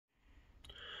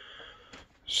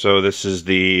So this is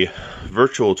the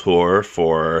virtual tour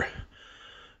for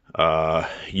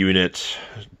Unit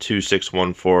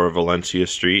 2614 Valencia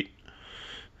Street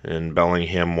in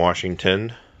Bellingham,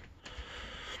 Washington.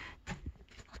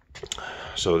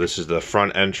 So this is the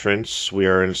front entrance we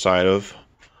are inside of,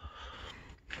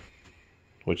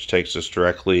 which takes us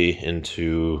directly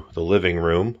into the living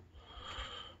room.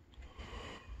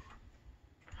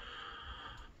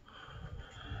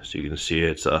 So you can see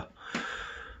it's a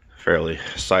fairly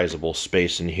sizable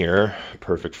space in here,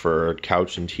 perfect for a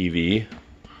couch and TV.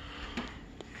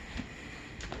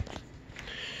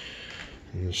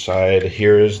 Inside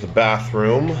here is the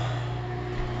bathroom,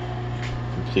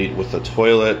 complete with a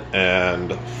toilet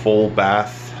and full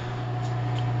bath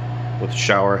with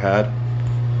shower head.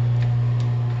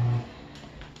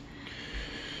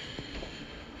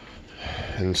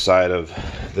 Inside of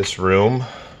this room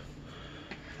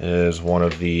is one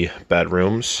of the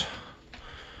bedrooms.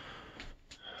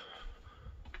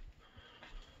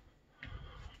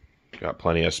 Got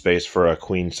plenty of space for a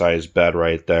queen-size bed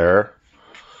right there.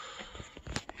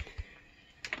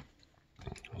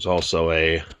 There's also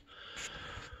a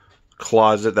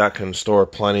closet that can store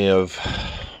plenty of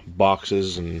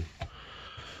boxes and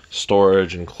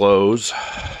storage and clothes.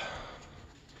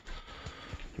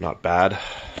 Not bad.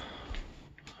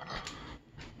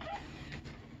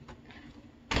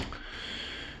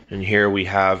 And here we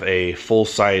have a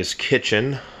full-size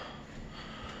kitchen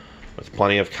with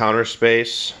plenty of counter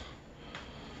space,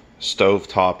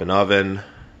 stovetop and oven,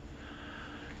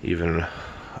 even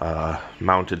a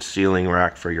mounted ceiling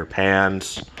rack for your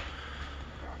pans,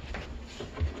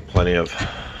 plenty of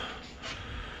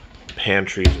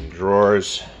pantries and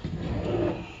drawers,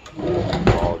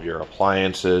 all of your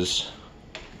appliances,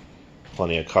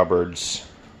 plenty of cupboards,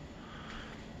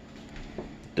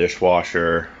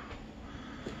 dishwasher,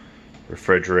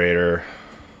 refrigerator,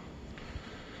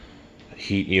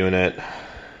 heat unit.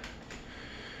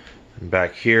 And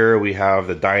back here we have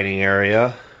the dining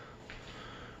area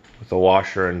with a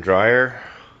washer and dryer,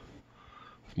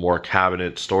 more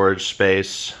cabinet storage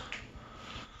space,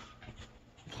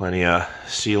 plenty of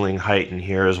ceiling height in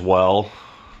here as well.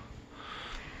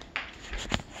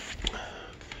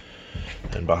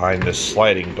 And behind this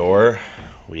sliding door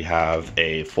we have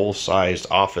a full-sized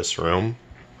office room.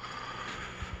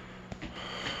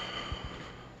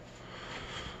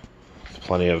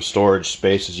 Plenty of storage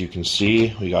space, as you can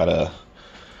see. We got a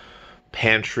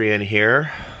pantry in here.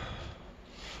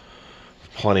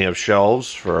 Plenty of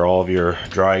shelves for all of your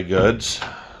dry goods.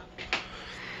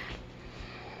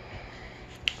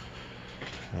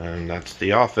 And that's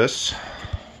the office.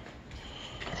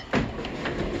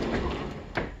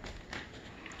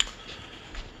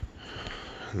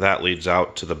 That leads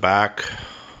out to the back.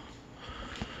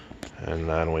 And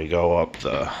then we go up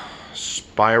the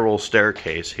spiral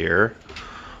staircase here.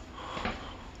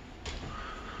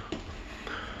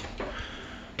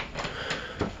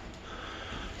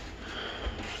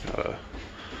 Got a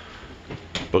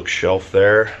bookshelf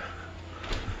there.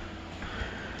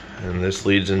 And this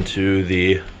leads into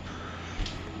the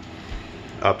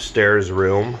upstairs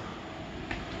room.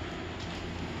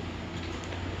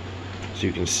 So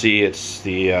you can see it's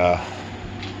the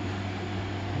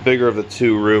bigger of the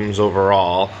two rooms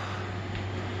overall.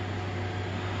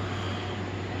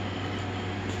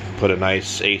 Put a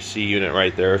nice AC unit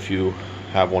right there if you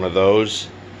have one of those.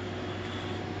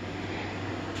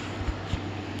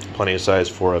 Plenty of size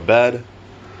for a bed.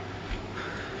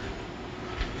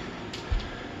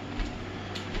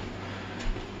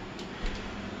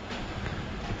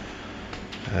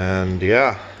 And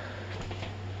yeah.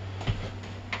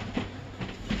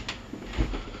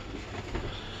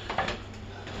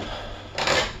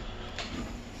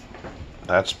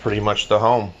 That's pretty much the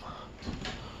home.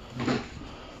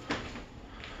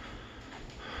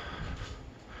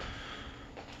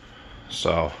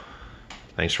 So,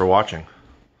 thanks for watching.